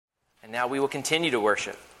And now we will continue to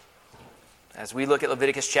worship as we look at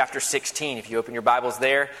Leviticus chapter 16. If you open your Bibles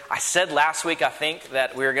there, I said last week, I think,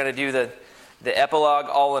 that we were going to do the epilogue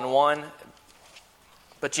all in one.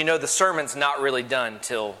 But you know, the sermon's not really done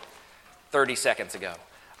till 30 seconds ago.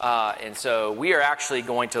 And so we are actually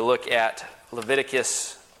going to look at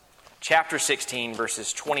Leviticus chapter 16,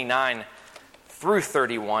 verses 29 through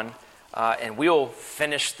 31. And we'll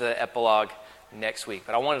finish the epilogue next week.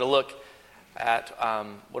 But I wanted to look at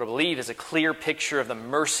what I believe is a clear picture of the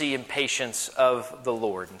mercy and patience of the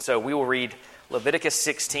Lord. And so we will read Leviticus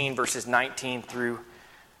 16, verses 19 through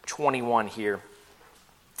 21 here.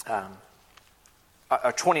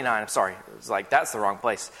 29, I'm sorry. It's like, that's the wrong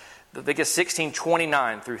place. Leviticus 16,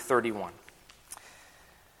 29 through 31.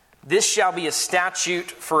 This shall be a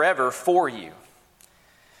statute forever for you.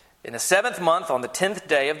 In the 7th month, on the 10th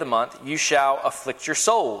day of the month, you shall afflict your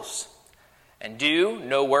souls, and do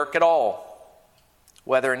no work at all,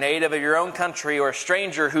 whether a native of your own country or a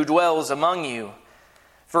stranger who dwells among you.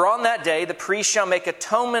 For on that day the priest shall make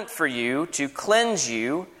atonement for you to cleanse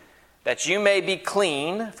you, that you may be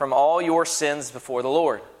clean from all your sins before the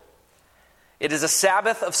Lord. It is a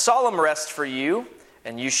Sabbath of solemn rest for you,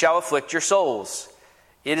 and you shall afflict your souls.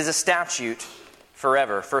 It is a statute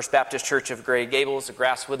forever. First Baptist Church of Gray Gables, the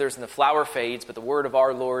grass withers and the flower fades, but the word of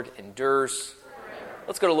our Lord endures forever.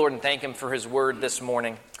 Let's go to the Lord and thank Him for His word this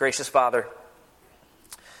morning. Gracious Father,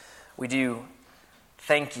 we do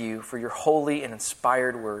thank you for your holy and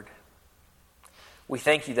inspired word. We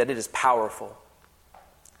thank you that it is powerful.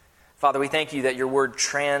 Father, we thank you that your word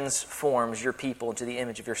transforms your people into the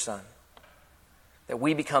image of your Son. That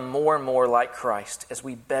we become more and more like Christ as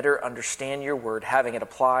we better understand your word, having it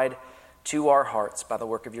applied to our hearts by the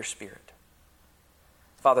work of your Spirit.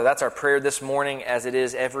 Father, that's our prayer this morning, as it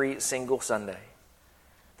is every single Sunday,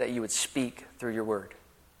 that you would speak through your word.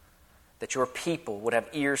 That your people would have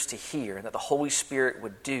ears to hear, and that the Holy Spirit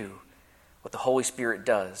would do what the Holy Spirit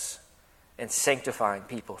does in sanctifying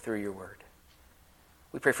people through your word.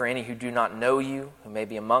 We pray for any who do not know you, who may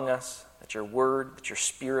be among us, that your word, that your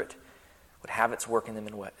Spirit would have its work in them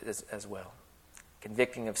as well,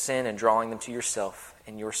 convicting of sin and drawing them to yourself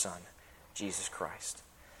and your Son, Jesus Christ.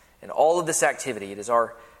 In all of this activity, it is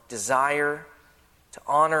our desire to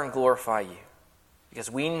honor and glorify you,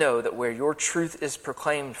 because we know that where your truth is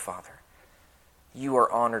proclaimed, Father, you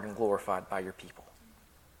are honored and glorified by your people.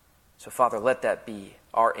 So, Father, let that be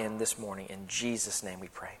our end this morning. In Jesus' name we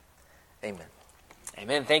pray. Amen.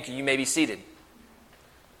 Amen. Thank you. You may be seated.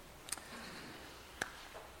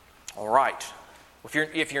 All right.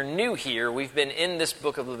 If you're new here, we've been in this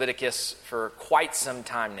book of Leviticus for quite some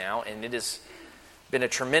time now, and it has been a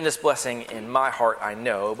tremendous blessing in my heart, I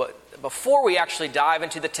know. But before we actually dive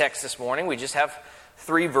into the text this morning, we just have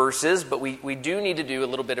 3 verses, but we do need to do a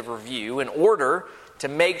little bit of review in order to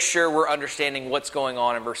make sure we're understanding what's going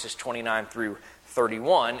on in verses 29 through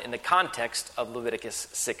 31 in the context of Leviticus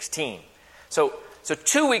 16. So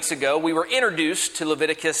 2 weeks ago, we were introduced to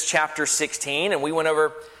Leviticus chapter 16, and we went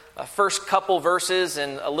over first couple verses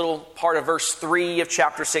and a little part of verse 3 of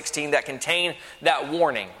chapter 16 that contain that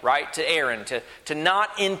warning, right, to Aaron to not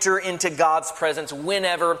enter into God's presence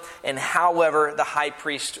whenever and however the high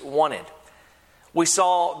priest wanted. We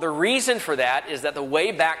saw the reason for that is that the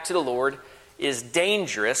way back to the Lord is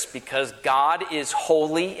dangerous because God is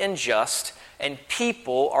holy and just and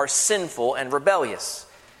people are sinful and rebellious.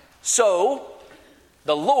 So,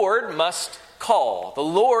 the Lord must call. The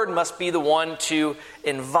Lord must be the one to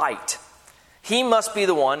invite. He must be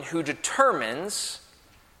the one who determines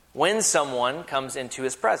when someone comes into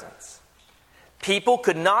his presence. People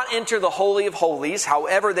could not enter the Holy of Holies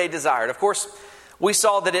however they desired. Of course, we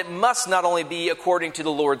saw that it must not only be according to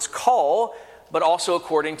the Lord's call, but also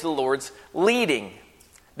according to the Lord's leading.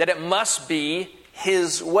 That it must be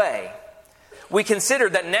His way. We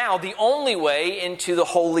considered that now the only way into the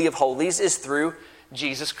Holy of Holies is through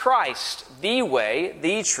Jesus Christ, the way,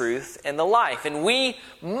 the truth, and the life. And we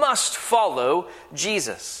must follow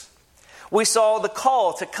Jesus. We saw the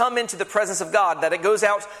call to come into the presence of God, that it goes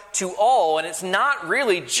out to all, and it's not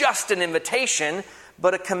really just an invitation,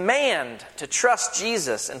 but a command to trust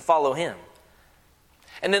Jesus and follow Him.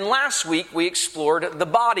 And then last week we explored the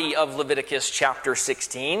body of Leviticus chapter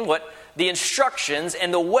 16, what the instructions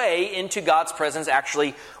and the way into God's presence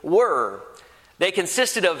actually were. They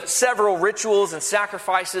consisted of several rituals and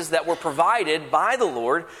sacrifices that were provided by the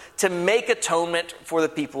Lord to make atonement for the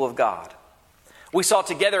people of God. We saw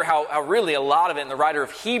together how really a lot of it in the writer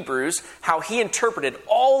of Hebrews, how he interpreted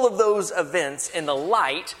all of those events in the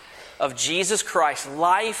light of Jesus Christ's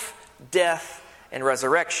life, death, and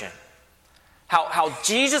resurrection. How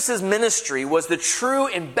Jesus' ministry was the true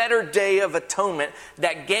and better Day of Atonement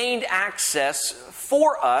that gained access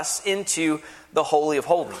for us into the Holy of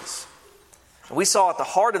Holies. We saw at the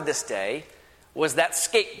heart of this day was that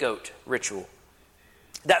scapegoat ritual.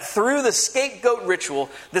 That through the scapegoat ritual,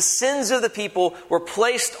 the sins of the people were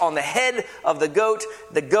placed on the head of the goat.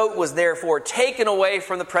 The goat was therefore taken away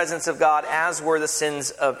from the presence of God, as were the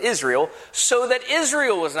sins of Israel, so that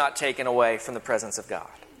Israel was not taken away from the presence of God.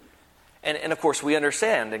 And of course, we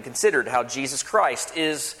understand and considered how Jesus Christ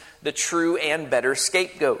is the true and better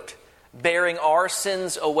scapegoat, bearing our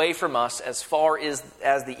sins away from us as far as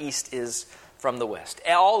the east is from the west.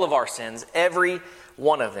 All of our sins, every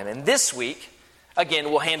one of them. And this week,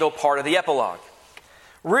 again, we'll handle part of the epilogue.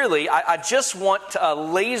 Really, I just want a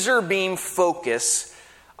laser beam focus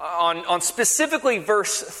on specifically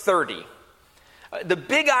verse 30. The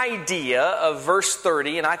big idea of verse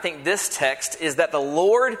 30, and I think this text, is that the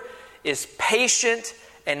Lord is patient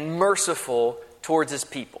and merciful towards His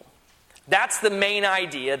people. That's the main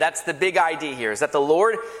idea. That's the big idea here, is that the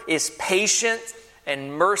Lord is patient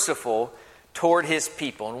and merciful toward His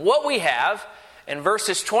people. And what we have in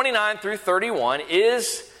verses 29 through 31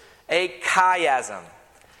 is a chiasm.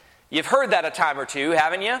 You've heard that a time or two,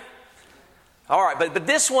 haven't you? All right, but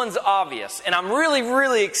this one's obvious, and I'm really,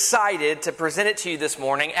 really excited to present it to you this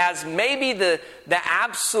morning as maybe the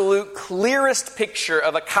absolute clearest picture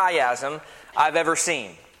of a chiasm I've ever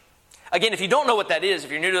seen. Again, if you don't know what that is,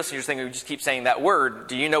 if you're new to this and you're thinking we just keep saying that word,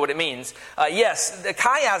 do you know what it means? Yes, the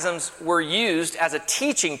chiasms were used as a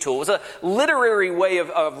teaching tool. It was a literary way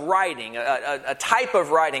of writing, a type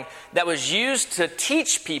of writing that was used to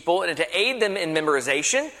teach people and to aid them in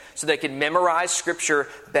memorization so they could memorize Scripture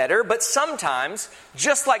better. But sometimes,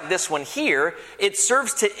 just like this one here, it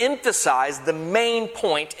serves to emphasize the main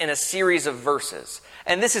point in a series of verses.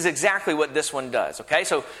 And this is exactly what this one does, okay?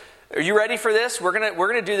 So, are you ready for this? We're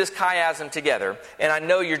gonna do this chiasm together, and I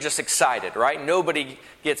know you're just excited, right? Nobody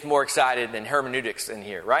gets more excited than hermeneutics in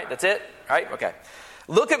here, right? That's it, right? Okay.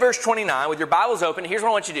 Look at verse 29 with your Bibles open. Here's what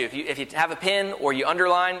I want you to do. If you have a pen or you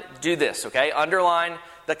underline, do this, okay? Underline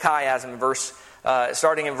the chiasm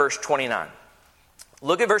starting in verse 29.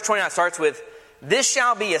 Look at verse 29. It starts with, "This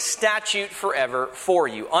shall be a statute forever for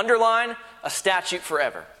you." Underline a statute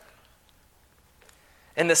forever.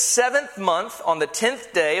 "In the 7th month, on the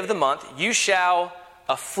 10th day of the month, you shall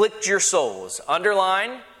afflict your souls."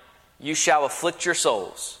 Underline, you shall afflict your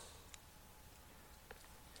souls.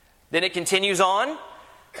 Then it continues on,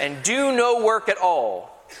 "and do no work at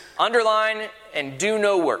all." Underline, "and do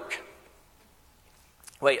no work."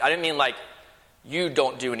 Wait, I didn't mean like you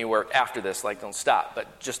don't do any work after this, like don't stop,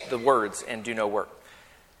 but just the words, "and do no work."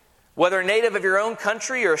 "Whether a native of your own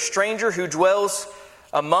country or a stranger who dwells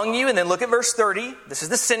among you," and then look at verse 30. This is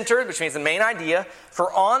the center, which means the main idea.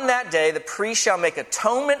 "For on that day the priest shall make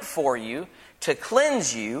atonement for you to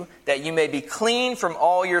cleanse you, that you may be clean from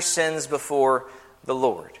all your sins before the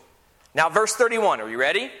Lord." Now verse 31, are you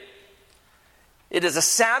ready? "It is a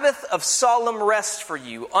Sabbath of solemn rest for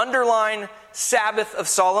you." Underline Sabbath of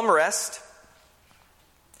solemn rest.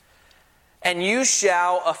 "And you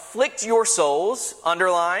shall afflict your souls."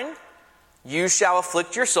 Underline, you shall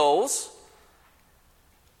afflict your souls.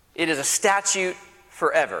 "It is a statute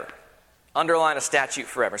forever." Underline a statute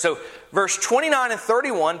forever. So verse 29 and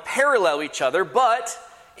 31 parallel each other, but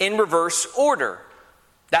in reverse order.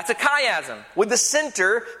 That's a chiasm, with the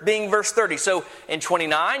center being verse 30. So in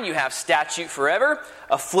 29, you have statute forever,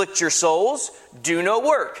 afflict your souls, do no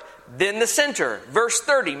work. Then the center, verse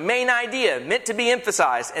 30, main idea, meant to be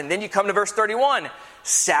emphasized. And then you come to verse 31,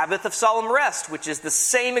 Sabbath of solemn rest, which is the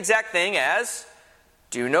same exact thing as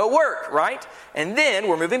do no work, right? And then,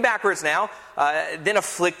 we're moving backwards now, then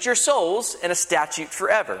afflict your souls in a statute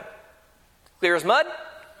forever. Clear as mud?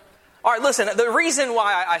 All right, listen, the reason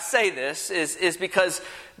why I say this is because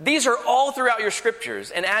these are all throughout your Scriptures.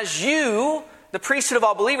 And as you, the priesthood of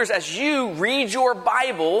all believers, as you read your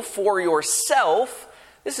Bible for yourself,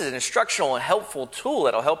 this is an instructional and helpful tool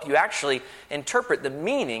that will help you actually interpret the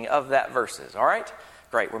meaning of that verses. All right?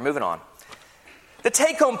 Great, we're moving on. The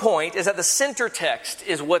take-home point is that the center text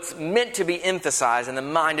is what's meant to be emphasized in the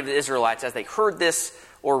mind of the Israelites as they heard this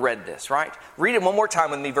or read this, right? Read it one more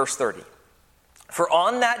time with me, verse 30. "For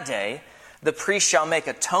on that day the priest shall make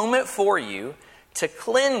atonement for you to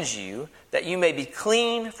cleanse you, that you may be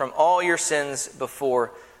clean from all your sins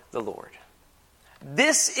before the Lord."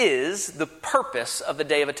 This is the purpose of the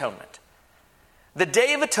Day of Atonement. The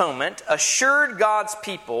Day of Atonement assured God's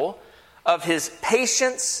people of His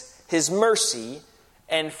patience, His mercy,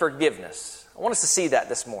 and forgiveness. I want us to see that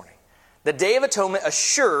this morning. The Day of Atonement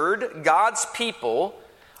assured God's people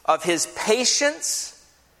of His patience,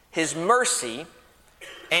 His mercy,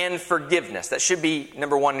 and forgiveness. That should be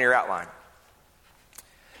number 1 in your outline.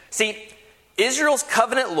 See, Israel's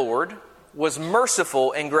covenant Lord was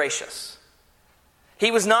merciful and gracious. He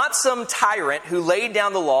was not some tyrant who laid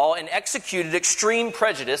down the law and executed extreme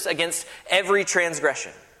prejudice against every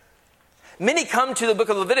transgression. Many come to the book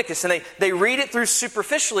of Leviticus and they read it through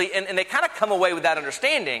superficially and they kind of come away with that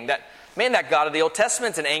understanding that, man, that God of the Old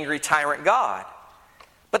Testament's an angry tyrant God.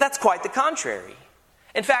 But that's quite the contrary.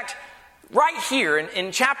 In fact, right here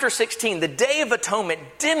in chapter 16, the Day of Atonement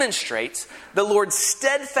demonstrates the Lord's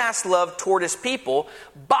steadfast love toward His people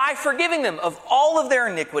by forgiving them of all of their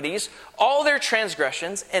iniquities, all their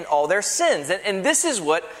transgressions, and all their sins. And this is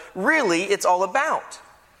what really it's all about.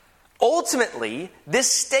 Ultimately,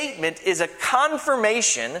 this statement is a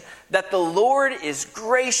confirmation that the Lord is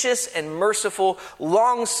gracious and merciful,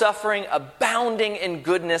 long-suffering, abounding in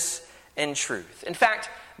goodness and truth. In fact,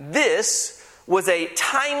 this was a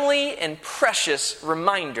timely and precious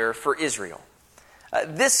reminder for Israel.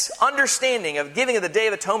 This understanding of giving of the Day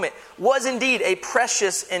of Atonement was indeed a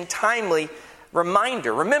precious and timely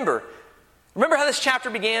reminder. Remember how this chapter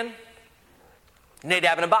began?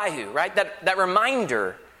 Nadab and Abihu, right? That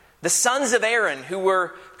reminder. The sons of Aaron who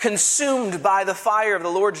were consumed by the fire of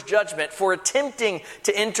the Lord's judgment for attempting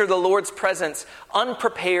to enter the Lord's presence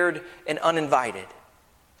unprepared and uninvited.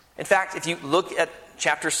 In fact, if you look at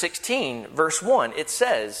chapter 16, verse 1, it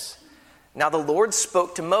says, "Now the Lord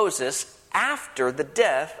spoke to Moses after the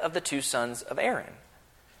death of the 2 sons of Aaron."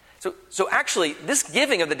 So actually, this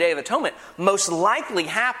giving of the Day of Atonement most likely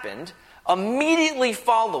happened immediately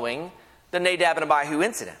following the Nadab and Abihu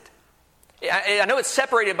incident. I know it's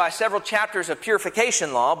separated by several chapters of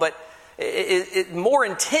purification law, but it's more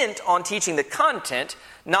intent on teaching the content,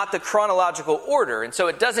 not the chronological order. And so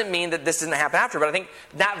it doesn't mean that this didn't happen after, but I think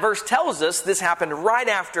that verse tells us this happened right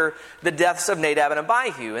after the deaths of Nadab and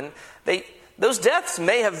Abihu. And those deaths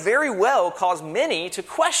may have very well caused many to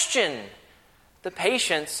question the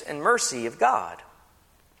patience and mercy of God.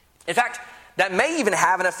 In fact, that may even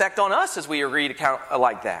have an effect on us as we read account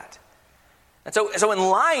like that. And so in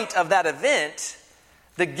light of that event,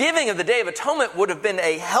 the giving of the Day of Atonement would have been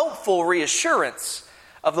a helpful reassurance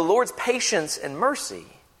of the Lord's patience and mercy.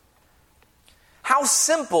 How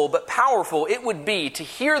simple but powerful it would be to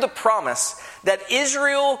hear the promise that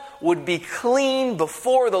Israel would be clean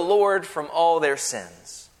before the Lord from all their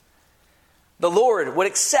sins. The Lord would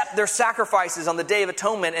accept their sacrifices on the Day of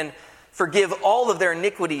Atonement and forgive all of their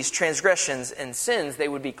iniquities, transgressions, and sins. They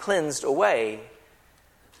would be cleansed away.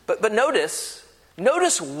 But notice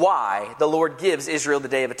why the Lord gives Israel the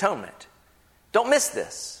Day of Atonement. Don't miss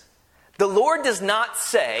this. The Lord does not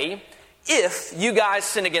say, if you guys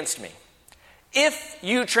sin against me, if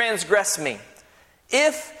you transgress me,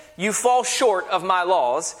 if you fall short of my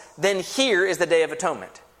laws, then here is the Day of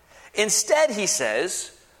Atonement. Instead, He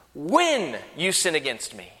says, when you sin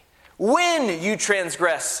against me, when you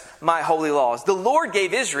transgress my holy laws. The Lord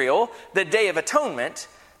gave Israel the Day of Atonement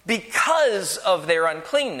because of their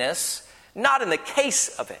uncleanness, not in the case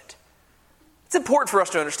of it. It's important for us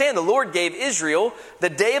to understand the Lord gave Israel the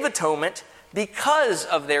Day of Atonement because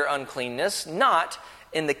of their uncleanness, not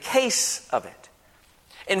in the case of it.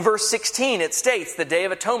 In verse 16 it states the Day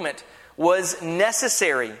of Atonement was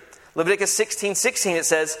necessary. Leviticus 16:16 it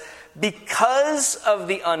says, because of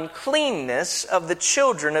the uncleanness of the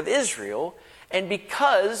children of Israel and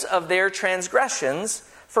because of their transgressions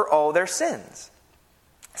for all their sins.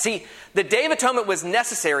 See, the Day of Atonement was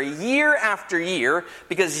necessary year after year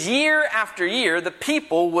because year after year the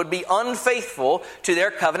people would be unfaithful to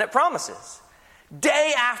their covenant promises.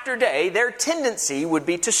 Day after day, their tendency would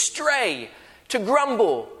be to stray, to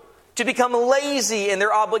grumble, to become lazy in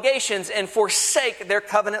their obligations and forsake their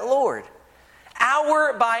covenant Lord.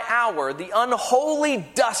 Hour by hour, the unholy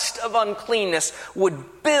dust of uncleanness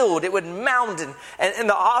would build, it would mountain, and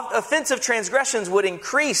the offensive transgressions would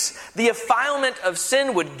increase. The defilement of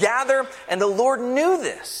sin would gather, and the Lord knew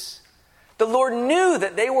this. The Lord knew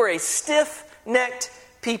that they were a stiff-necked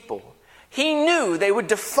people. He knew they would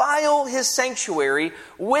defile His sanctuary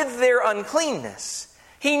with their uncleanness.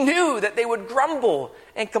 He knew that they would grumble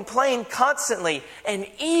and complain constantly, and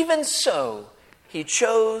even so, He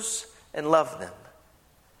chose and loved them.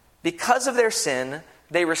 Because of their sin,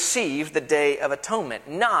 they received the Day of Atonement,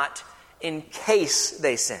 not in case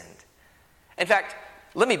they sinned. In fact,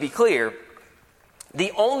 let me be clear,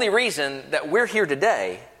 the only reason that we're here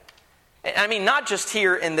today, I mean not just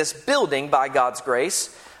here in this building by God's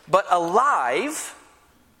grace, but alive,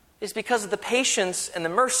 is because of the patience and the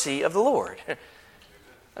mercy of the Lord.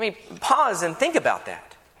 I mean, pause and think about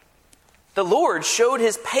that. The Lord showed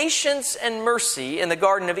his patience and mercy in the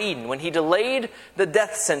Garden of Eden when he delayed the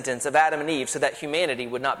death sentence of Adam and Eve so that humanity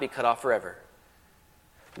would not be cut off forever.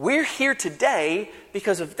 We're here today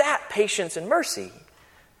because of that patience and mercy.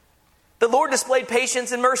 The Lord displayed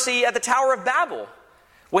patience and mercy at the Tower of Babel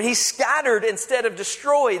when he scattered instead of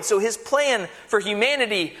destroyed so his plan for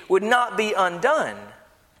humanity would not be undone.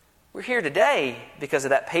 We're here today because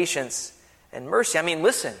of that patience and mercy. I mean,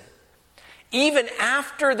 listen. Even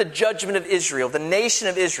after the judgment of Israel, the nation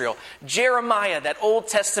of Israel, Jeremiah, that Old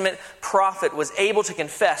Testament prophet, was able to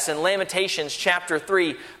confess in Lamentations chapter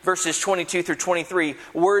 3, verses 22 through 23,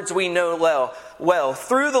 words we know well.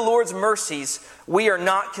 Through the Lord's mercies, we are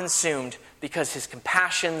not consumed because his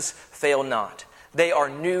compassions fail not. They are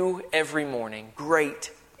new every morning.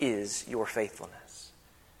 Great is your faithfulness.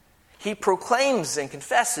 He proclaims and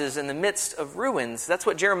confesses in the midst of ruins. That's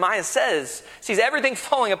what Jeremiah says. Sees everything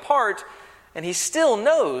falling apart, and he still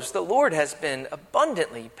knows the Lord has been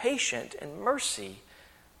abundantly patient and mercy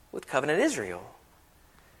with covenant Israel.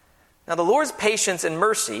 Now, the Lord's patience and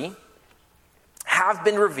mercy have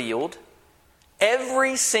been revealed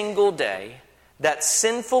every single day that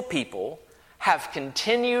sinful people have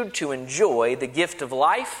continued to enjoy the gift of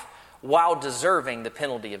life while deserving the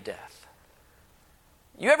penalty of death.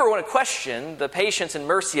 You ever want to question the patience and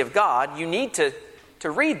mercy of God, you need to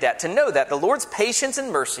read that, to know that the Lord's patience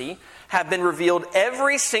and mercy have been revealed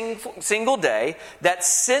every single day that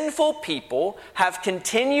sinful people have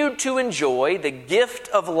continued to enjoy the gift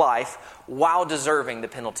of life while deserving the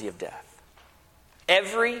penalty of death.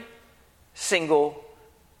 Every single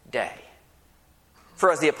day.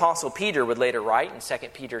 For as the Apostle Peter would later write in 2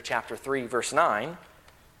 Peter chapter 3, verse 9,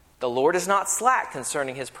 the Lord is not slack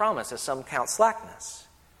concerning his promise, as some count slackness,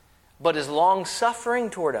 but is long-suffering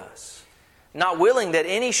toward us, not willing that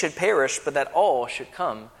any should perish, but that all should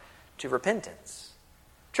come to repentance.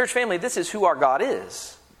 Church family, this is who our God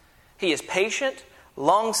is. He is patient,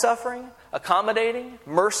 long-suffering, accommodating,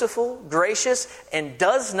 merciful, gracious, and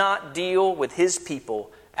does not deal with his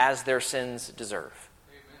people as their sins deserve.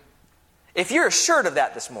 Amen. If you're assured of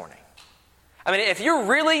that this morning, I mean, if you're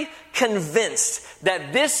really convinced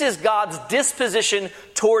that this is God's disposition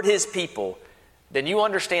toward his people, then you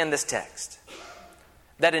understand this text.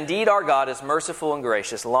 That indeed our God is merciful and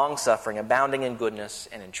gracious, long-suffering, abounding in goodness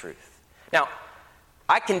and in truth. Now,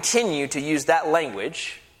 I continue to use that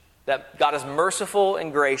language, that God is merciful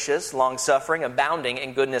and gracious, long-suffering, abounding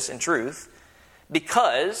in goodness and truth,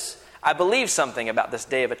 because I believe something about this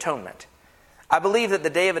Day of Atonement. I believe that the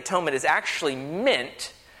Day of Atonement is actually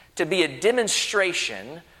meant to be a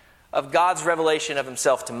demonstration of God's revelation of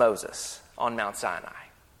himself to Moses on Mount Sinai.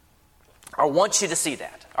 I want you to see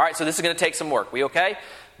that. All right, so this is going to take some work. We okay?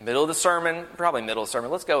 Middle of the sermon, probably middle of the sermon.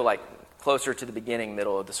 Let's go like closer to the beginning,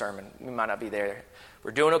 middle of the sermon. We might not be there.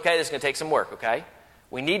 We're doing okay. This is going to take some work, okay?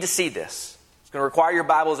 We need to see this. It's going to require your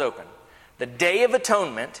Bibles open. The Day of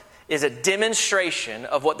Atonement is a demonstration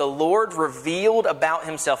of what the Lord revealed about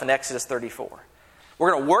himself in Exodus 34.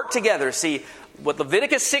 We're going to work together to see what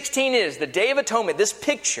Leviticus 16 is. The Day of Atonement, this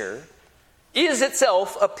picture, is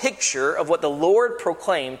itself a picture of what the Lord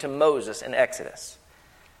proclaimed to Moses in Exodus.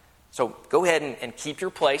 So go ahead and keep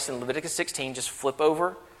your place in Leviticus 16. Just flip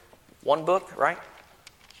over one book, right?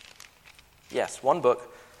 Yes, one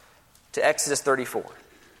book to Exodus 34.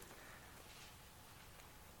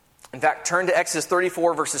 In fact, turn to Exodus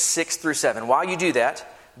 34, verses 6 through 7. While you do that,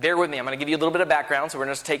 bear with me. I'm going to give you a little bit of background, so we're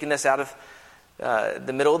just taking this out of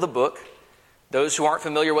the middle of the book. Those who aren't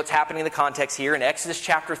familiar with what's happening in the context here, in Exodus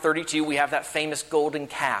chapter 32, we have that famous golden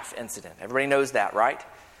calf incident. Everybody knows that, right?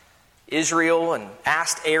 Israel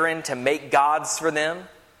asked Aaron to make gods for them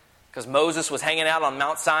because Moses was hanging out on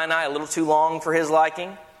Mount Sinai a little too long for his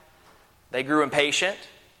liking. They grew impatient.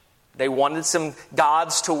 They wanted some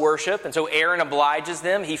gods to worship, and so Aaron obliges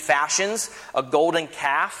them. He fashions a golden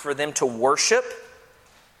calf for them to worship.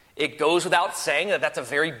 It goes without saying that that's a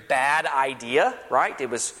very bad idea, right? It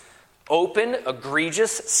was open,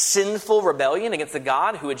 egregious, sinful rebellion against the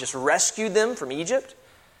God who had just rescued them from Egypt.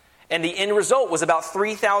 And the end result was about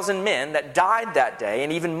 3,000 men that died that day,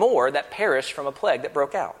 and even more that perished from a plague that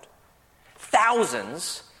broke out.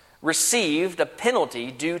 Thousands received a penalty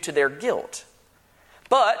due to their guilt.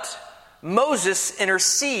 But Moses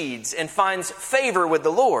intercedes and finds favor with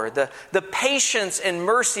the Lord. The patience and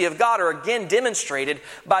mercy of God are again demonstrated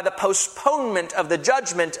by the postponement of the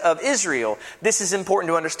judgment of Israel. This is important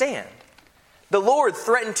to understand. The Lord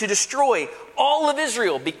threatened to destroy all of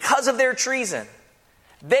Israel because of their treason.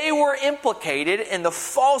 They were implicated in the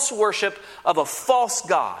false worship of a false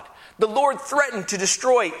God. The Lord threatened to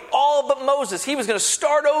destroy all but Moses. He was going to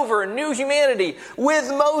start over a new humanity with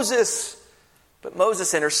Moses. But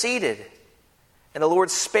Moses interceded and the Lord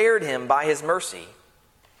spared him by his mercy.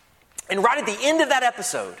 And right at the end of that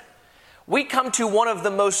episode, we come to one of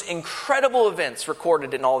the most incredible events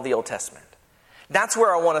recorded in all of the Old Testament. That's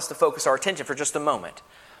where I want us to focus our attention for just a moment.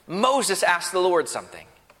 Moses asked the Lord something.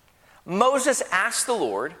 Moses asked the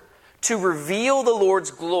Lord to reveal the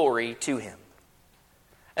Lord's glory to him.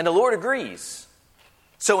 And the Lord agrees.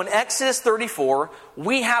 So in Exodus 34,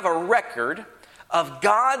 we have a record of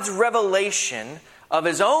God's revelation of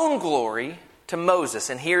his own glory to Moses.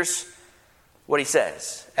 And here's what he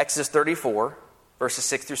says. Exodus 34, verses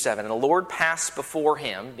 6 through 7. And the Lord passed before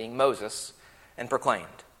him, being Moses, and proclaimed,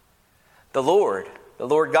 the Lord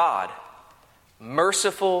God,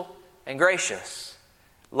 merciful and gracious,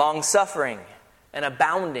 long-suffering and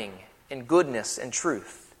abounding in goodness and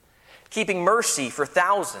truth, keeping mercy for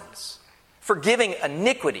thousands, forgiving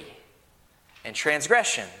iniquity and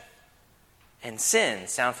transgression and sin.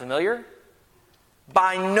 Sound familiar?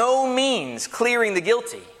 By no means clearing the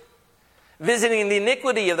guilty, visiting the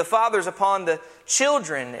iniquity of the fathers upon the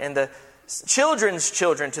children and the children's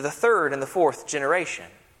children to the third and the fourth generation.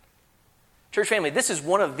 Church family, this is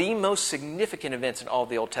one of the most significant events in all of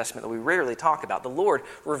the Old Testament that we rarely talk about. The Lord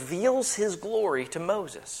reveals his glory to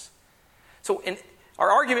Moses. So our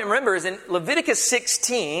argument, remember, is in Leviticus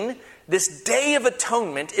 16, this Day of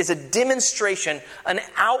Atonement is a demonstration, an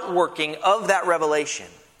outworking of that revelation.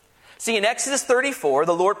 See, in Exodus 34,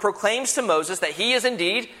 the Lord proclaims to Moses that he is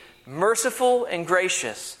indeed merciful and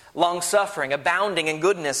gracious, long-suffering, abounding in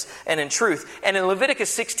goodness and in truth. And in Leviticus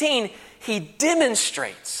 16, he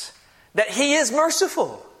demonstrates that he is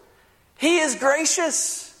merciful, he is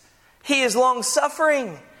gracious, he is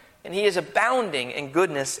long-suffering, and he is abounding in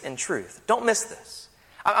goodness and truth. Don't miss this.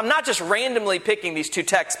 I'm not just randomly picking these two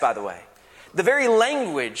texts, by the way. The very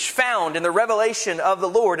language found in the revelation of the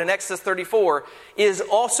Lord in Exodus 34 is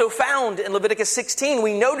also found in Leviticus 16.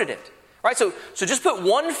 We noted it. Right? So just put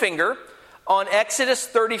one finger on Exodus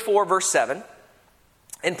 34, verse 7,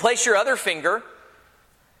 and place your other finger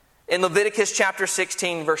in Leviticus chapter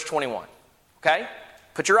 16, verse 21. Okay?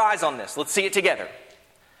 Put your eyes on this. Let's see it together.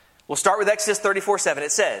 We'll start with Exodus 34, 7.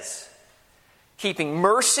 It says, keeping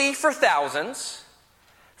mercy for thousands,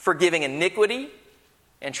 forgiving iniquity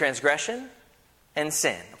and transgression and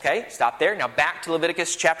sin. Okay? Stop there. Now back to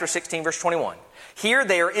Leviticus chapter 16, verse 21. Here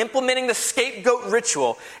they are implementing the scapegoat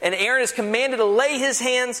ritual, and Aaron is commanded to lay his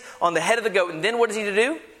hands on the head of the goat. And then what is he to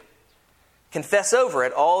do? Confess over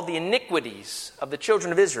it all the iniquities of the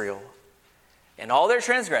children of Israel and all their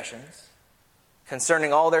transgressions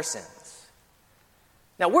concerning all their sins.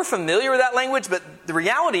 Now, we're familiar with that language, but the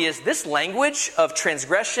reality is this language of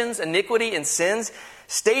transgressions, iniquity, and sins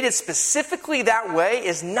stated specifically that way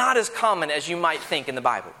is not as common as you might think in the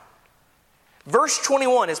Bible. Verse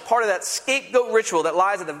 21 is part of that scapegoat ritual that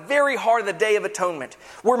lies at the very heart of the Day of Atonement.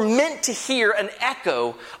 We're meant to hear an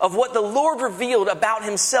echo of what the Lord revealed about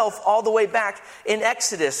himself all the way back in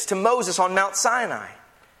Exodus to Moses on Mount Sinai.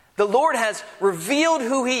 The Lord has revealed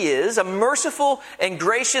who he is, a merciful and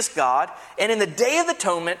gracious God, and in the Day of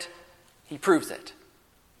Atonement, he proves it.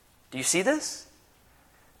 Do you see this?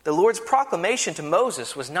 The Lord's proclamation to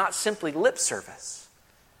Moses was not simply lip service.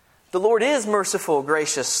 The Lord is merciful,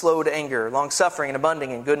 gracious, slow to anger, long-suffering, and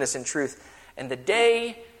abounding in goodness and truth. And the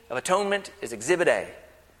Day of Atonement is Exhibit A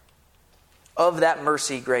of that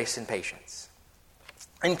mercy, grace, and patience.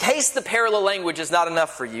 In case the parallel language is not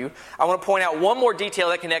enough for you, I want to point out one more detail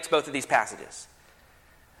that connects both of these passages.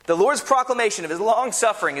 The Lord's proclamation of his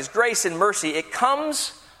long-suffering, his grace and mercy, it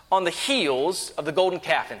comes on the heels of the golden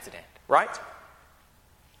calf incident, right?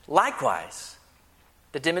 Likewise,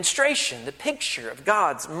 the demonstration, the picture of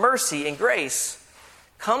God's mercy and grace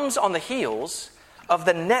comes on the heels of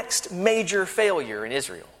the next major failure in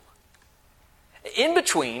Israel. In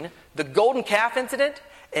between the golden calf incident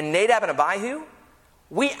and Nadab and Abihu,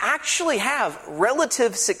 we actually have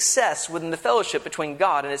relative success within the fellowship between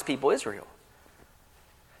God and his people Israel.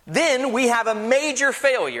 Then we have a major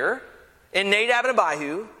failure in Nadab and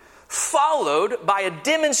Abihu, followed by a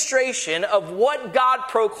demonstration of what God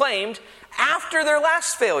proclaimed after their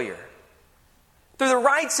last failure. Through the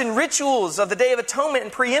rites and rituals of the Day of Atonement,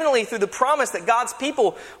 and preeminently through the promise that God's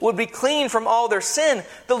people would be clean from all their sin,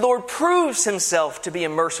 the Lord proves himself to be a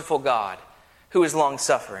merciful God who is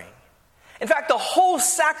long-suffering. In fact, the whole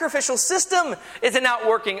sacrificial system is an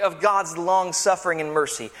outworking of God's long-suffering and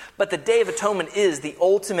mercy. But the Day of Atonement is the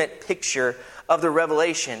ultimate picture of the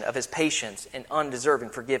revelation of his patience and undeserving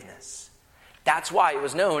forgiveness. That's why it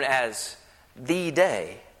was known as the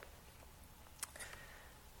day.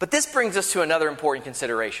 But this brings us to another important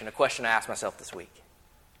consideration, a question I asked myself this week.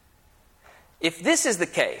 If this is the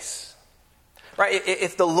case, Right?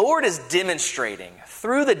 If the Lord is demonstrating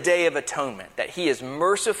through the Day of Atonement that he is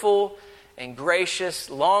merciful and gracious,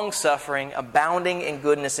 long-suffering, abounding in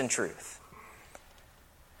goodness and truth,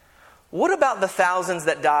 what about the thousands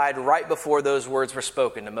that died right before those words were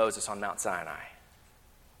spoken to Moses on Mount Sinai?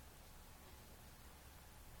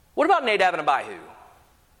 What about Nadab and Abihu?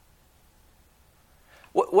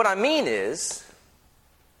 What I mean is,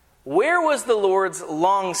 where was the Lord's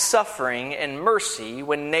long-suffering and mercy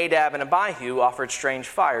when Nadab and Abihu offered strange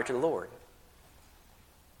fire to the Lord?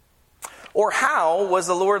 Or how was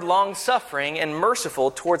the Lord long-suffering and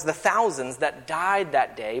merciful towards the thousands that died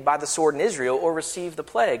that day by the sword in Israel or received the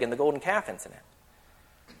plague in the golden calf incident?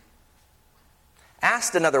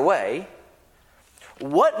 Asked another way,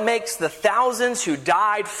 what makes the thousands who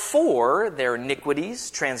died for their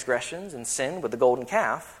iniquities, transgressions, and sin with the golden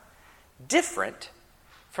calf different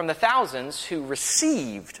from the thousands who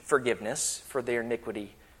received forgiveness for their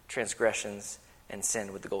iniquity, transgressions, and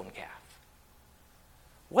sin with the golden calf?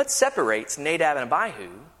 What separates Nadab and Abihu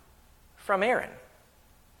from Aaron?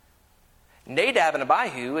 Nadab and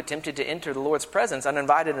Abihu attempted to enter the Lord's presence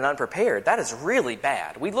uninvited and unprepared. That is really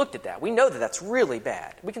bad. We looked at that. We know that that's really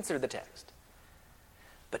bad. We consider the text.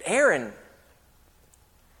 But Aaron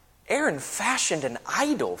fashioned an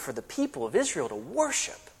idol for the people of Israel to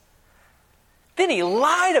worship. Then he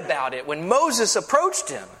lied about it when Moses approached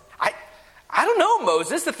him. I don't know,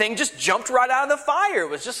 Moses. The thing just jumped right out of the fire.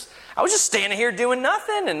 I was just standing here doing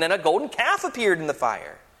nothing, and then a golden calf appeared in the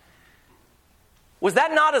fire. Was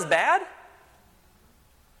that not as bad?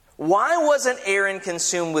 Why wasn't Aaron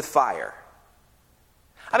consumed with fire?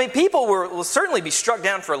 I mean, people will certainly be struck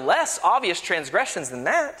down for less obvious transgressions than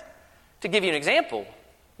that. To give you an example,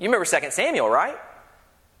 you remember 2 Samuel, right?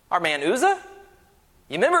 Our man Uzzah?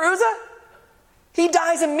 You remember Uzzah? He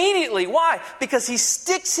dies immediately. Why? Because he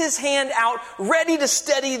sticks his hand out ready to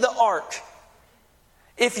steady the ark.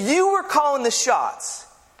 If you were calling the shots,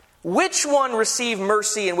 which one received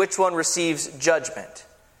mercy and which one receives judgment?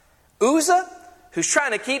 Uzzah, who's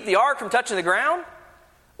trying to keep the ark from touching the ground?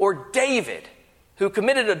 Or David, who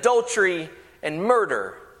committed adultery and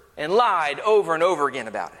murder and lied over and over again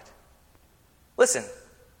about it? Listen,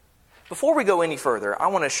 before we go any further, I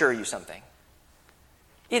want to assure you something.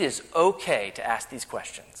 It is okay to ask these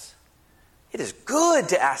questions. It is good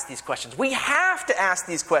to ask these questions. We have to ask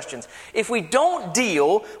these questions. If we don't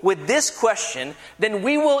deal with this question, then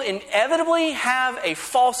we will inevitably have a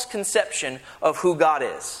false conception of who God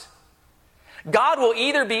is. God will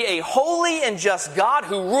either be a holy and just God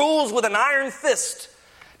who rules with an iron fist,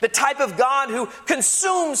 the type of God who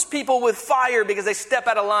consumes people with fire because they step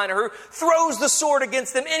out of line, or who throws the sword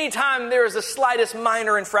against them anytime there is the slightest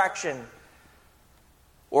minor infraction.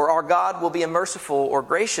 Or our God will be a merciful or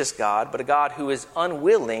gracious God, but a God who is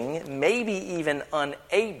unwilling, maybe even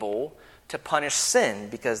unable to punish sin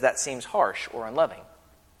because that seems harsh or unloving.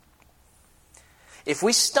 If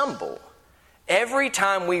we stumble every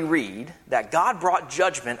time we read that God brought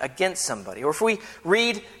judgment against somebody, or if we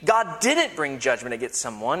read God didn't bring judgment against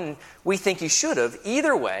someone and we think he should have,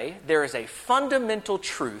 either way, there is a fundamental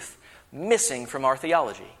truth missing from our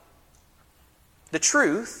theology. The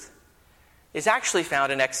truth is actually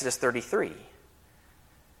found in Exodus 33.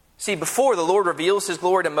 See, before the Lord reveals his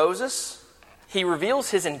glory to Moses, he reveals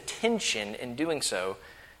his intention in doing so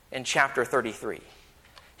in chapter 33.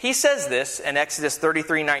 He says this in Exodus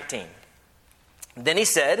 33:19. Then he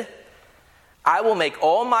said, I will make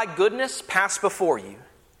all my goodness pass before you,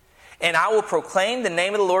 and I will proclaim the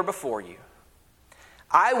name of the Lord before you.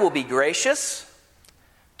 I will be gracious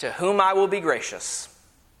to whom I will be gracious,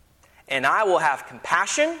 and I will have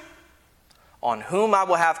compassion on whom I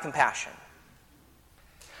will have compassion.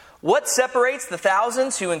 What separates the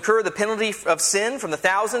thousands who incur the penalty of sin from the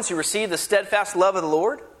thousands who receive the steadfast love of the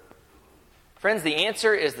Lord? Friends, the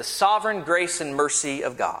answer is the sovereign grace and mercy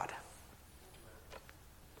of God.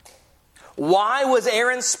 Why was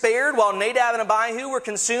Aaron spared while Nadab and Abihu were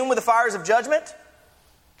consumed with the fires of judgment?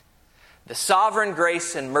 The sovereign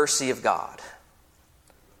grace and mercy of God.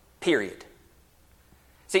 Period.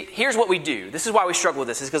 See, here's what we do. This is why we struggle with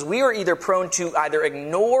this, is because we are either prone to either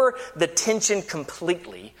ignore the tension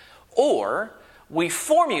completely, or we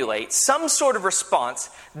formulate some sort of response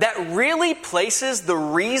that really places the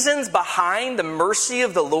reasons behind the mercy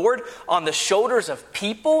of the Lord on the shoulders of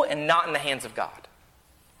people and not in the hands of God.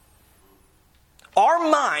 Our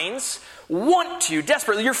minds want to,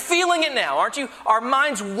 desperately, you're feeling it now, aren't you? Our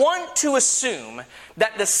minds want to assume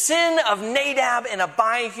that the sin of Nadab and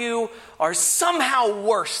Abihu are somehow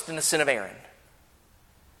worse than the sin of Aaron.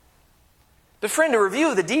 But friend, a review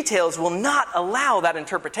of the details will not allow that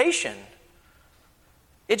interpretation.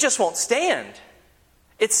 It just won't stand.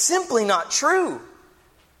 It's simply not true.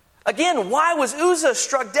 Again, why was Uzzah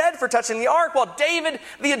struck dead for touching the ark, while David,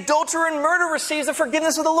 the adulterer and murderer, receives the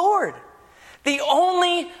forgiveness of the Lord? The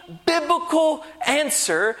only biblical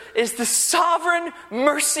answer is the sovereign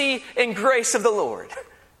mercy and grace of the Lord.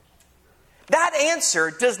 That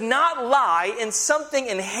answer does not lie in something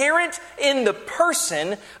inherent in the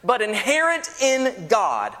person, but inherent in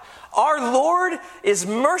God. Our Lord is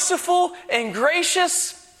merciful and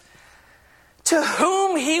gracious to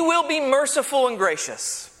whom He will be merciful and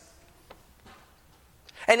gracious.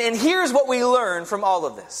 And here's what we learn from all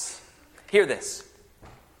of this. Hear this.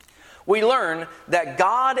 We learn that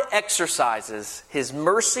God exercises His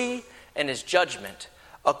mercy and His judgment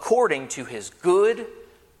according to His good,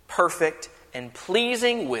 perfect, and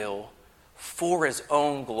pleasing will for His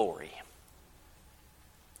own glory.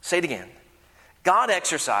 Say it again. God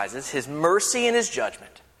exercises His mercy and His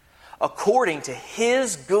judgment according to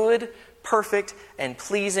His good, perfect, and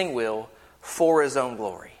pleasing will for His own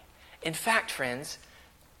glory. In fact, friends,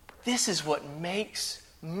 this is what makes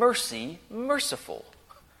mercy merciful.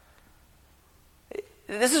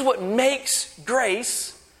 This is what makes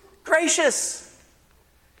grace gracious.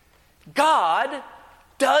 God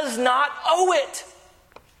does not owe it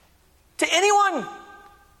to anyone.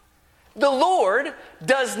 The Lord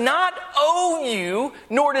does not owe you,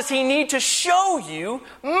 nor does He need to show you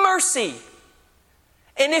mercy.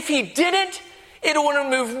 And if He didn't, it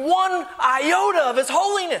wouldn't move one iota of His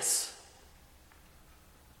holiness.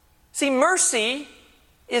 See, mercy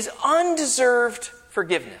is undeserved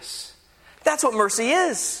forgiveness. That's what mercy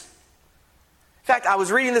is. In fact, I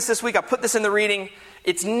was reading this week. I put this in the reading.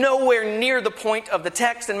 It's nowhere near the point of the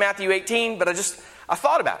text in Matthew 18, but I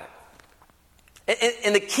thought about it.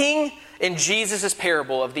 In the king in Jesus'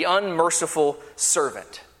 parable of the unmerciful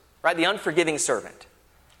servant, right? The unforgiving servant.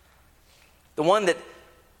 The one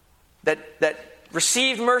that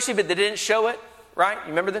received mercy but that didn't show it, right? You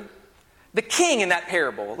remember them? The king in that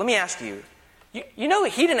parable, let me ask you, you know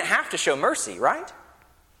he didn't have to show mercy, right?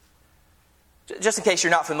 Just in case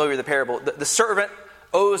you're not familiar with the parable, the servant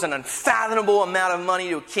owes an unfathomable amount of money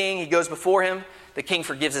to a king. He goes before him. The king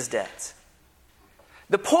forgives his debts.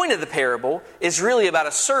 The point of the parable is really about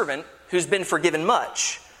a servant who's been forgiven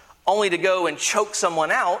much, only to go and choke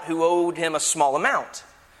someone out who owed him a small amount.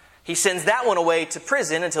 He sends that one away to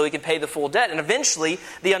prison until he can pay the full debt. And eventually,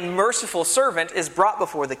 the unmerciful servant is brought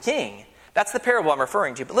before the king. That's the parable I'm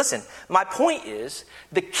referring to. But listen, my point is,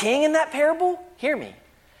 the king in that parable, hear me,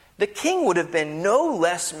 the king would have been no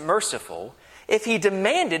less merciful if he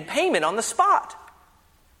demanded payment on the spot.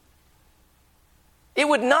 It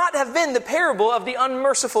would not have been the parable of the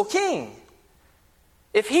unmerciful king.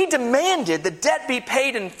 If he demanded the debt be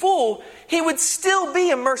paid in full, he would still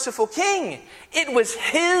be a merciful king. It was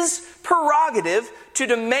his prerogative to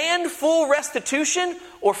demand full restitution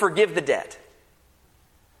or forgive the debt.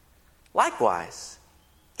 Likewise,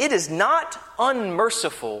 it is not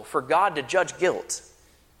unmerciful for God to judge guilt.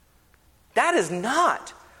 That is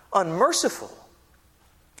not unmerciful.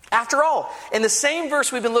 After all, in the same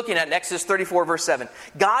verse we've been looking at in Exodus 34, verse 7,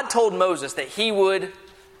 God told Moses that He would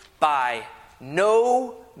by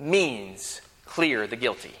no means clear the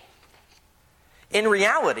guilty. In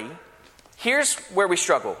reality, here's where we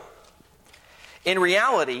struggle. In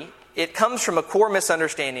reality, it comes from a core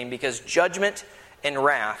misunderstanding because judgment and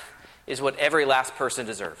wrath is what every last person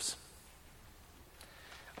deserves.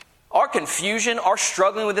 Our confusion, our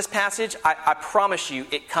struggling with this passage, I promise you,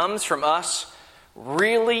 it comes from us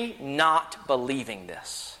really not believing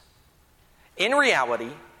this. In reality,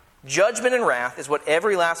 judgment and wrath is what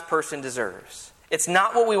every last person deserves. It's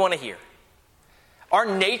not what we want to hear. Our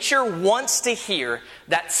nature wants to hear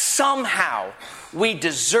that somehow we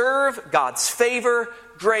deserve God's favor,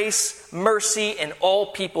 grace, mercy, and all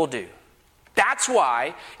people do. That's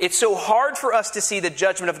why it's so hard for us to see the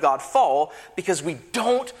judgment of God fall, because we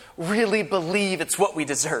don't really believe it's what we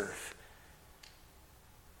deserve.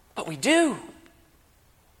 But we do.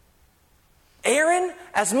 Aaron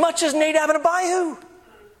as much as Nadab and Abihu.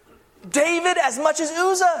 David as much as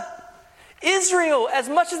Uzzah. Israel as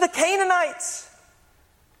much as the Canaanites.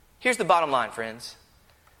 Here's the bottom line, friends.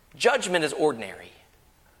 Judgment is ordinary,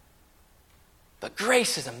 but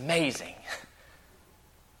grace is amazing.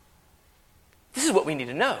 This is what we need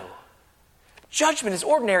to know. Judgment is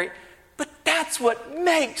ordinary, but that's what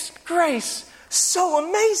makes grace so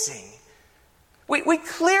amazing. We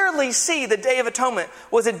clearly see the Day of Atonement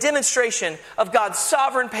was a demonstration of God's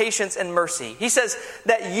sovereign patience and mercy. He says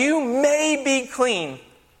that you may be clean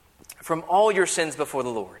from all your sins before the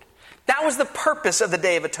Lord. That was the purpose of the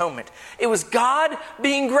Day of Atonement. It was God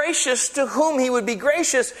being gracious to whom He would be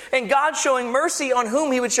gracious, and God showing mercy on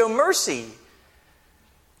whom He would show mercy.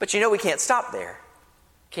 But we can't stop there,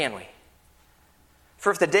 can we?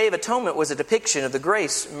 For if the Day of Atonement was a depiction of the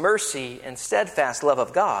grace, mercy, and steadfast love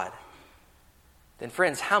of God, then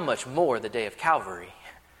friends, how much more the day of Calvary?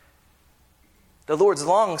 The Lord's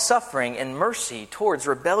long suffering and mercy towards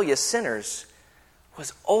rebellious sinners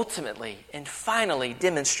was ultimately and finally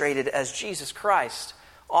demonstrated as Jesus Christ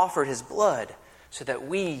offered his blood so that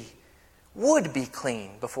we would be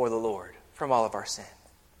clean before the Lord from all of our sin.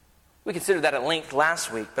 We considered that at length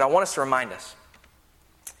last week, but I want us to remind us.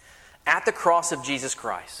 At the cross of Jesus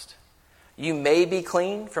Christ, you may be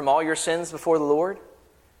clean from all your sins before the Lord,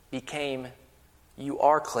 you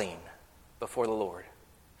are clean before the Lord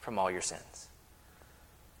from all your sins.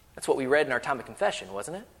 That's what we read in our time of confession,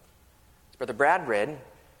 wasn't it? As Brother Brad read,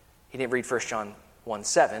 he didn't read 1 John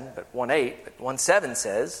 1:7, but 1:8. But 1:7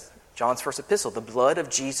 says, John's first epistle, the blood of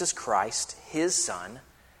Jesus Christ, his Son,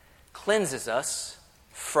 cleanses us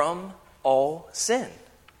from all sin.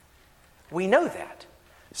 We know that.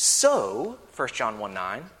 So, 1 John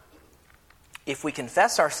 1:9, if we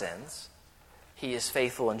confess our sins, he is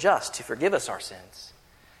faithful and just to forgive us our sins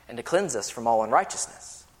and to cleanse us from all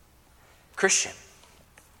unrighteousness. Christian,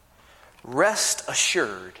 rest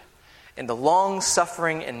assured in the long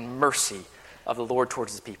suffering and mercy of the Lord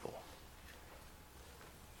towards his people.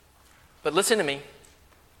 But listen to me.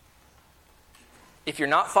 If you're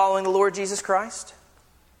not following the Lord Jesus Christ,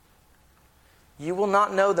 you will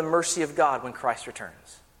not know the mercy of God when Christ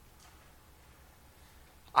returns.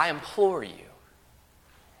 I implore you,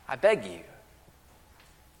 I beg you,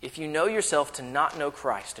 if you know yourself to not know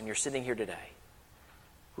Christ and you're sitting here today,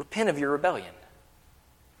 repent of your rebellion.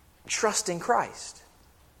 Trust in Christ.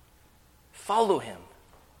 Follow him,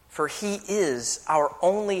 for he is our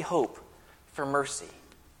only hope for mercy.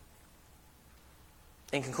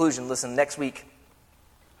 In conclusion, listen, next week,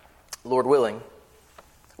 Lord willing,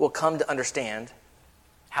 we'll come to understand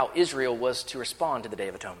how Israel was to respond to the Day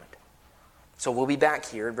of Atonement. So we'll be back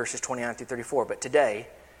here in verses 29 through 34. But today,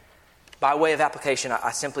 by way of application,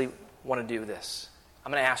 I simply want to do this.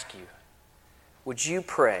 I'm going to ask you, would you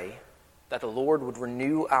pray that the Lord would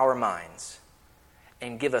renew our minds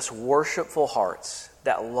and give us worshipful hearts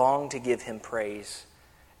that long to give him praise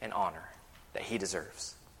and honor that he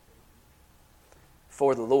deserves?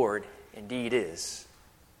 For the Lord indeed is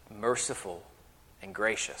merciful and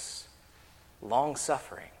gracious,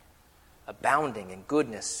 long-suffering, abounding in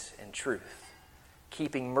goodness and truth,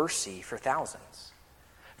 keeping mercy for thousands,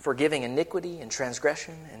 forgiving iniquity and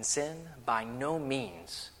transgression and sin, by no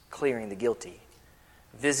means clearing the guilty,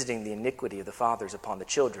 visiting the iniquity of the fathers upon the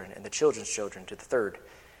children and the children's children to the third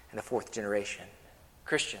and the fourth generation.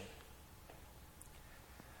 Christian,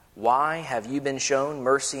 why have you been shown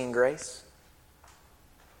mercy and grace?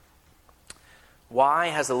 Why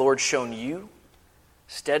has the Lord shown you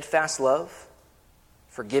steadfast love,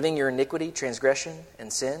 forgiving your iniquity, transgression,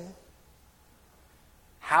 and sin?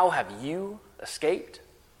 How have you escaped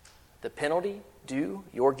the penalty due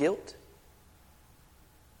your guilt?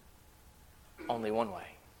 Only one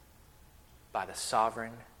way: by the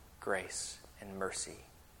sovereign grace and mercy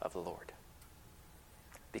of the Lord.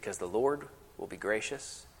 Because the Lord will be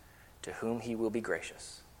gracious to whom he will be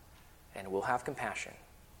gracious, and will have compassion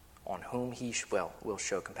on whom he will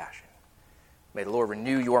show compassion. May the Lord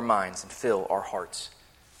renew your minds and fill our hearts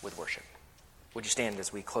with worship. Would you stand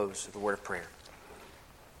as we close with a word of prayer?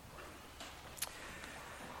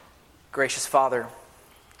 Gracious Father,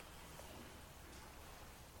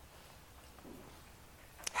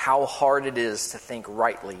 how hard it is to think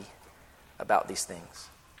rightly about these things.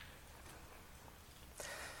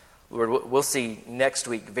 Lord, we'll see next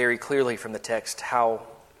week very clearly from the text how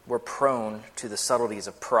we're prone to the subtleties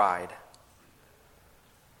of pride.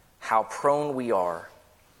 How prone we are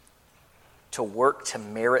to work to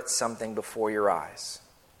merit something before your eyes.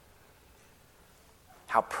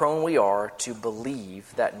 How prone we are to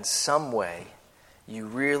believe that in some way you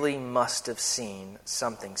really must have seen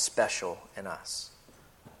something special in us.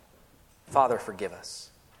 Father, forgive us.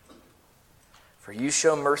 For you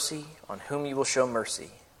show mercy on whom you will show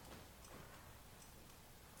mercy.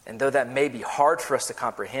 And though that may be hard for us to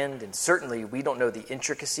comprehend, and certainly we don't know the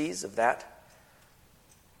intricacies of that,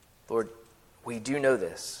 Lord, we do know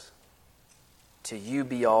this. To you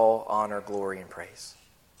be all honor, glory, and praise.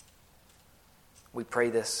 We pray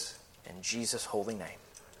this in Jesus' holy name.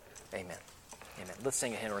 Amen. Amen. Let's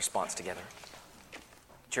sing a hymn in response together.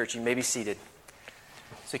 Church, you may be seated.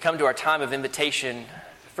 So we come to our time of invitation,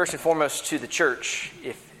 first and foremost to the church.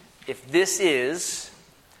 If this is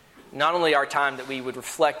not only our time that we would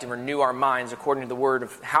reflect and renew our minds according to the word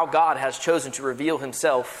of how God has chosen to reveal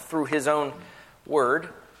himself through his own word,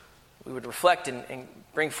 we would reflect and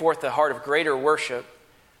bring forth the heart of greater worship.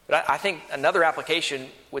 But I think another application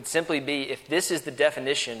would simply be, if this is the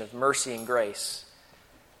definition of mercy and grace,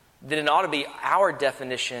 then it ought to be our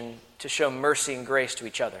definition to show mercy and grace to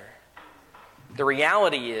each other. The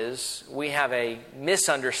reality is we have a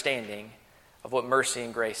misunderstanding of what mercy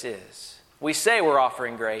and grace is. We say we're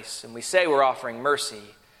offering grace and we say we're offering mercy,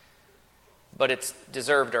 but it's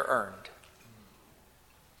deserved or earned.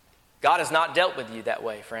 God has not dealt with you that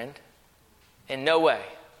way, friend. In no way.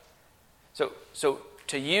 So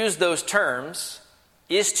to use those terms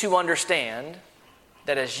is to understand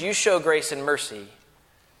that as you show grace and mercy,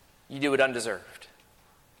 you do it undeserved.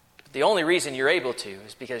 But the only reason you're able to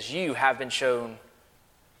is because you have been shown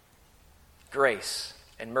grace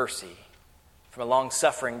and mercy from a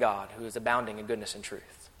long-suffering God who is abounding in goodness and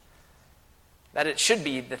truth. That it should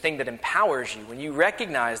be the thing that empowers you when you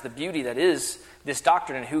recognize the beauty that is this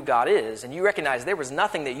doctrine and who God is, and you recognize there was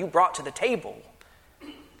nothing that you brought to the table.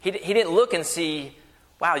 He didn't look and see,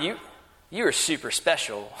 wow, you are super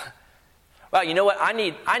special. Wow, you know what? I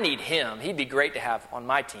need him. He'd be great to have on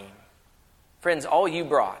my team. Friends, all you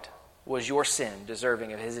brought was your sin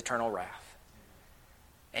deserving of his eternal wrath.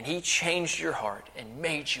 And he changed your heart and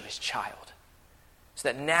made you his child so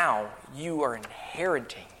that now you are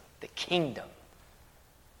inheriting the kingdom.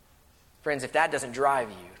 Friends, if that doesn't drive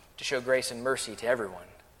you to show grace and mercy to everyone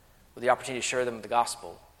with the opportunity to share them with the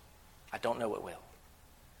gospel, I don't know what will.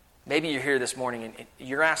 Maybe you're here this morning and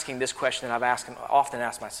you're asking this question that I've often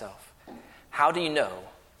asked myself. How do you know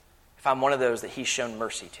if I'm one of those that he's shown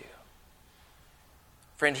mercy to?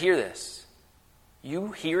 Friend, hear this.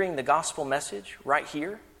 You hearing the gospel message right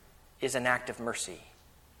here is an act of mercy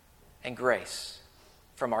and grace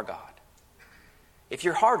from our God. If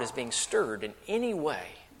your heart is being stirred in any way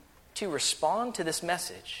to respond to this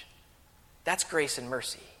message, that's grace and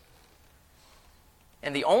mercy.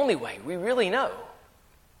 And the only way we really know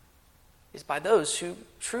is by those who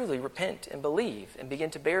truly repent and believe and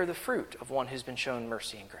begin to bear the fruit of one who's been shown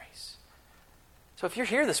mercy and grace. So if you're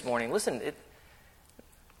here this morning, listen,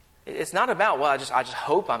 it's not about, well, I just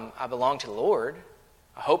hope I belong to the Lord.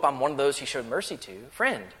 I hope I'm one of those he showed mercy to.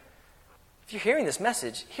 Friend, if you're hearing this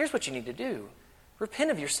message, here's what you need to do.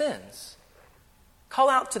 Repent of your sins. Call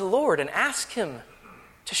out to the Lord and ask him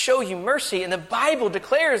to show you mercy. And the Bible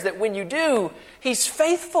declares that when you do, he's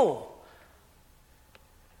faithful.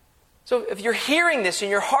 So if you're hearing this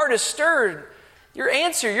and your heart is stirred, your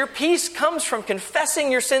answer, your peace comes from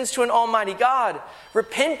confessing your sins to an almighty God,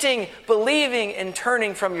 repenting, believing, and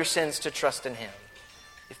turning from your sins to trust in him.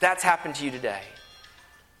 If that's happened to you today,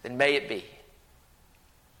 then may it be.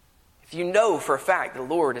 If you know for a fact the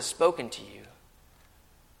Lord has spoken to you,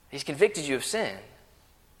 he's convicted you of sin,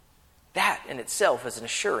 that in itself is an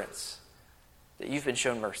assurance that you've been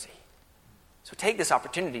shown mercy. So take this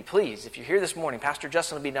opportunity, please. If you're here this morning, Pastor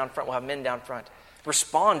Justin will be down front. We'll have men down front.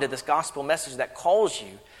 Respond to this gospel message that calls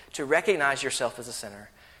you to recognize yourself as a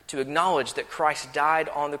sinner, to acknowledge that Christ died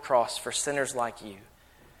on the cross for sinners like you,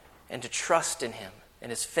 and to trust in him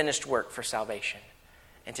and his finished work for salvation.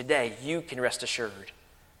 And today, you can rest assured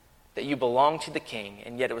that you belong to the King,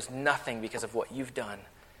 and yet it was nothing because of what you've done.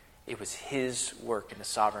 It was his work in the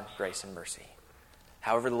sovereign grace and mercy.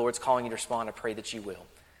 However the Lord's calling you to respond, I pray that you will.